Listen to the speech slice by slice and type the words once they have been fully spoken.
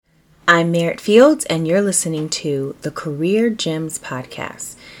I'm Merritt Fields, and you're listening to the Career Gems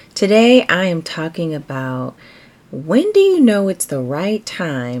Podcast. Today, I am talking about when do you know it's the right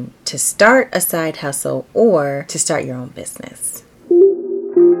time to start a side hustle or to start your own business?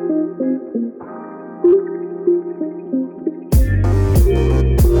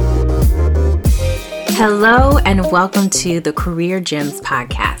 Hello and welcome to the Career Gems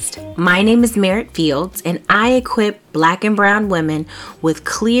Podcast. My name is Merritt Fields and I equip Black and Brown women with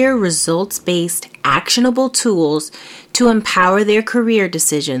clear, results-based, actionable tools to empower their career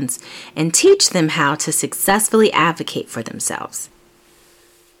decisions and teach them how to successfully advocate for themselves.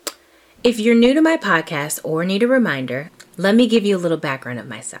 If you're new to my podcast or need a reminder, let me give you a little background of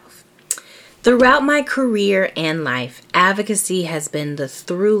myself. Throughout my career and life, advocacy has been the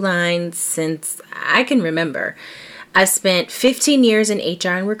through line since I can remember. I've spent 15 years in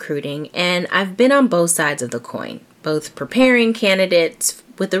HR and recruiting, and I've been on both sides of the coin, both preparing candidates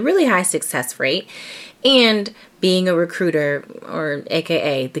with a really high success rate and being a recruiter, or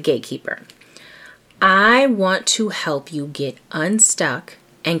AKA the gatekeeper. I want to help you get unstuck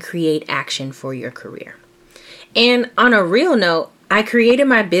and create action for your career. And on a real note, I created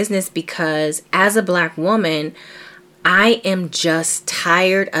my business because as a Black woman, I am just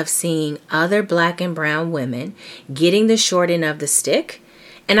tired of seeing other Black and brown women getting the short end of the stick,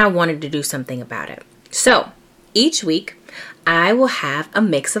 and I wanted to do something about it. So each week, I will have a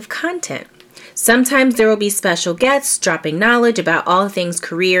mix of content. Sometimes there will be special guests dropping knowledge about all things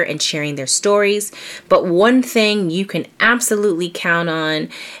career and sharing their stories. But one thing you can absolutely count on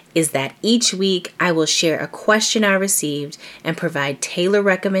is that each week I will share a question I received and provide tailored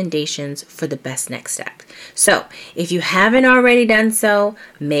recommendations for the best next step. So if you haven't already done so,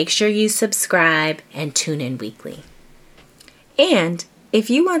 make sure you subscribe and tune in weekly. And if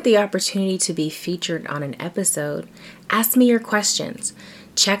you want the opportunity to be featured on an episode, ask me your questions.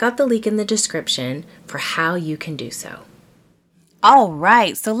 Check out the link in the description for how you can do so. All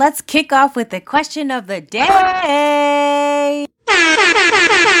right, so let's kick off with the question of the day.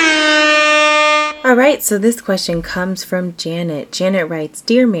 All right, so this question comes from Janet. Janet writes,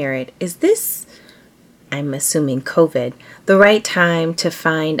 Dear Merritt, is this, I'm assuming COVID, the right time to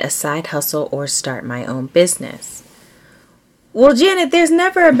find a side hustle or start my own business? Well, Janet, there's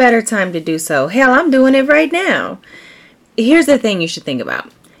never a better time to do so. Hell, I'm doing it right now. Here's the thing you should think about.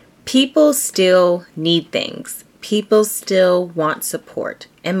 People still need things. People still want support.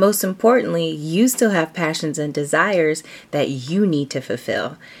 And most importantly, you still have passions and desires that you need to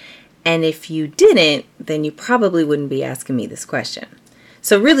fulfill. And if you didn't, then you probably wouldn't be asking me this question.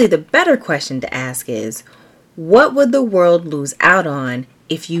 So really the better question to ask is, what would the world lose out on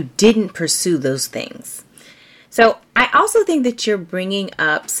if you didn't pursue those things? So I also think that you're bringing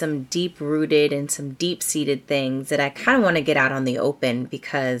up some deep-rooted and some deep-seated things that I kind of want to get out on the open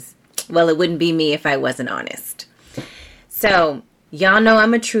because, well, it wouldn't be me if I wasn't honest. So y'all know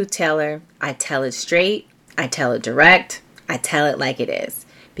I'm a truth teller. I tell it straight. I tell it direct. I tell it like it is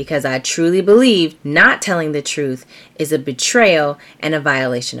because I truly believe not telling the truth is a betrayal and a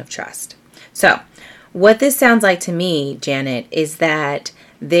violation of trust. So what this sounds like to me, Janet, is that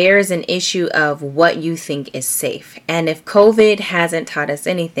there's an issue of what you think is safe. And if COVID hasn't taught us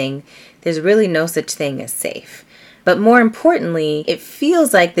anything, there's really no such thing as safe. But more importantly, it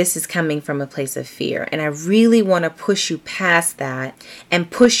feels like this is coming from a place of fear. And I really want to push you past that and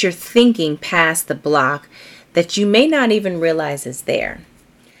push your thinking past the block that you may not even realize is there.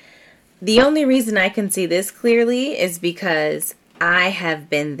 The only reason I can see this clearly is because I have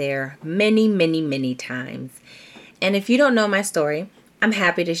been there many, many, many times. And if you don't know my story, I'm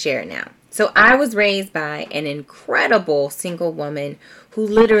happy to share it now. So I was raised by an incredible single woman who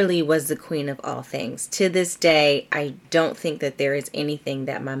literally was the queen of all things. To this day, I don't think that there is anything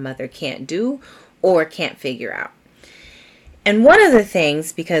that my mother can't do or can't figure out. And one of the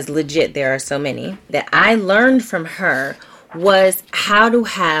things, because legit there are so many, that I learned from her was how to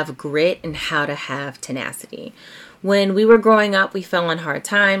have grit and how to have tenacity. When we were growing up, we fell on hard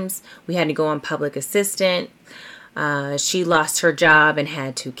times. We had to go on public assistant. She lost her job and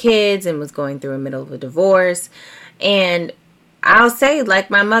had 2 kids and was going through the middle of a divorce. And I'll say, like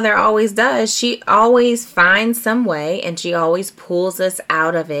my mother always does, she always finds some way and she always pulls us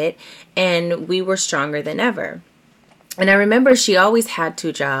out of it. And we were stronger than ever. And I remember she always had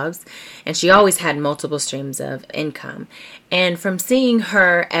 2 jobs and she always had multiple streams of income. And from seeing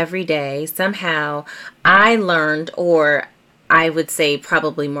her every day, somehow I learned, or I would say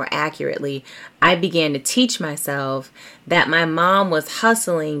probably more accurately, I began to teach myself that my mom was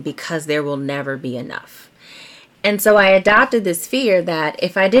hustling because there will never be enough. And so I adopted this fear that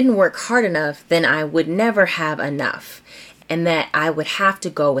if I didn't work hard enough, then I would never have enough. and that I would have to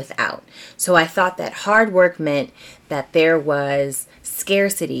go without. So I thought that hard work meant that there was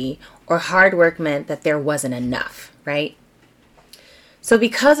scarcity, or hard work meant that there wasn't enough, right? So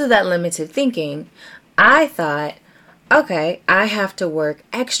because of that limited thinking, I thought, okay, I have to work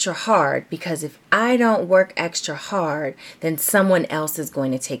extra hard, because if I don't work extra hard, then someone else is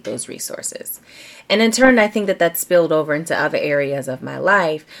going to take those resources. And in turn, I think that spilled over into other areas of my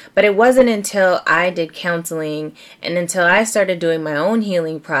life. But it wasn't until I did counseling and until I started doing my own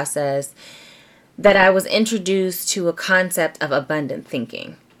healing process that I was introduced to a concept of abundant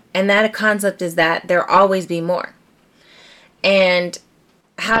thinking. And that concept is that there'll always be more. And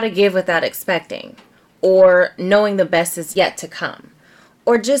how to give without expecting, or knowing the best is yet to come,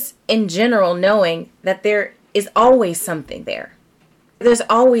 or just in general knowing that there is always something there. There's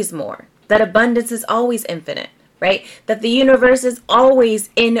always more. That abundance is always infinite, right? That the universe is always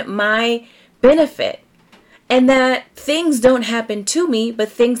in my benefit. And that things don't happen to me, but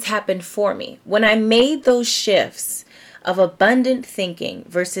things happen for me. When I made those shifts of abundant thinking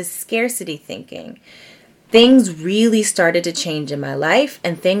versus scarcity thinking, things really started to change in my life,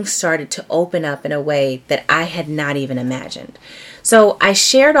 and things started to open up in a way that I had not even imagined. So I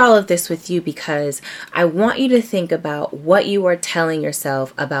shared all of this with you because I want you to think about what you are telling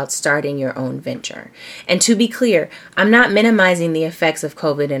yourself about starting your own venture. And to be clear, I'm not minimizing the effects of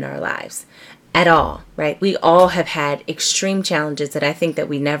COVID in our lives at all, right? We all have had extreme challenges that I think that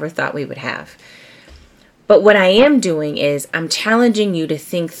we never thought we would have. But what I am doing is I'm challenging you to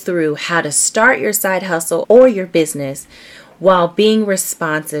think through how to start your side hustle or your business while being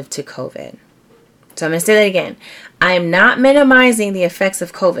responsive to COVID. So I'm going to say that again. I am not minimizing the effects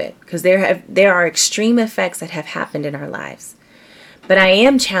of COVID, because there are extreme effects that have happened in our lives. But I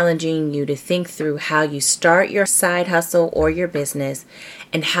am challenging you to think through how you start your side hustle or your business,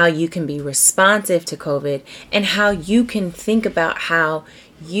 and how you can be responsive to COVID, and how you can think about how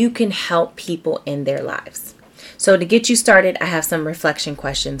you can help people in their lives. So to get you started, I have some reflection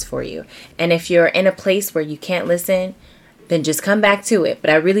questions for you. And if you're in a place where you can't listen, then just come back to it.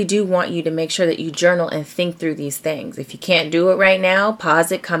 But I really do want you to make sure that you journal and think through these things. If you can't do it right now,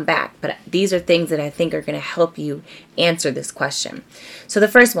 pause it, come back. But these are things that I think are going to help you answer this question. So the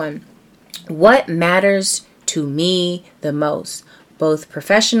first one, what matters to me the most, both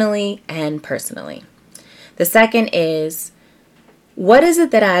professionally and personally? The second is, what is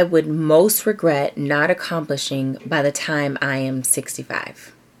it that I would most regret not accomplishing by the time I am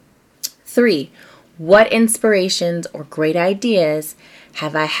 65? 3, what inspirations or great ideas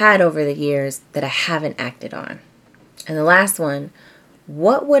have I had over the years that I haven't acted on? And the last one,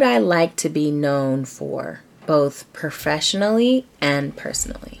 what would I like to be known for, both professionally and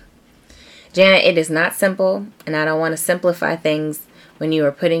personally? Janet, it is not simple, and I don't want to simplify things when you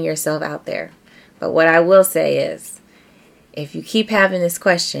are putting yourself out there. But what I will say is, if you keep having this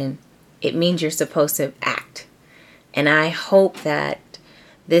question, it means you're supposed to act. And I hope that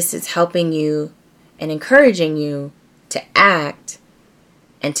this is helping you and encouraging you to act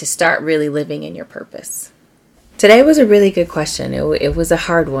and to start really living in your purpose. Today was a really good question. It was a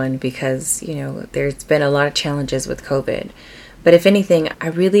hard one because, there's been a lot of challenges with COVID. But if anything, I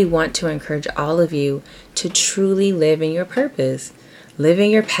really want to encourage all of you to truly live in your purpose, live in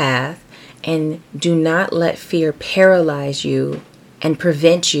your path, and do not let fear paralyze you and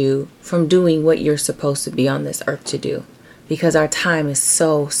prevent you from doing what you're supposed to be on this earth to do. Because our time is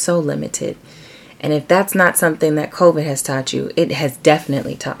so limited. And if that's not something that COVID has taught you, it has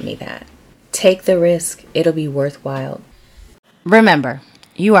definitely taught me that. Take the risk. It'll be worthwhile. Remember,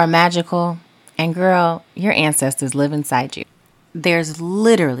 you are magical. And girl, your ancestors live inside you. There's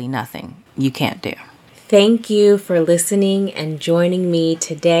literally nothing you can't do. Thank you for listening and joining me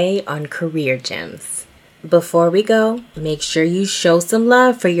today on Career Gems. Before we go, make sure you show some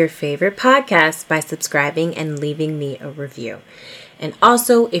love for your favorite podcast by subscribing and leaving me a review. And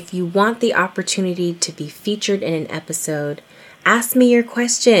also, if you want the opportunity to be featured in an episode, ask me your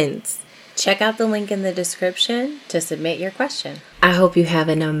questions. Check out the link in the description to submit your question. I hope you have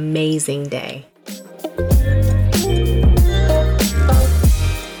an amazing day.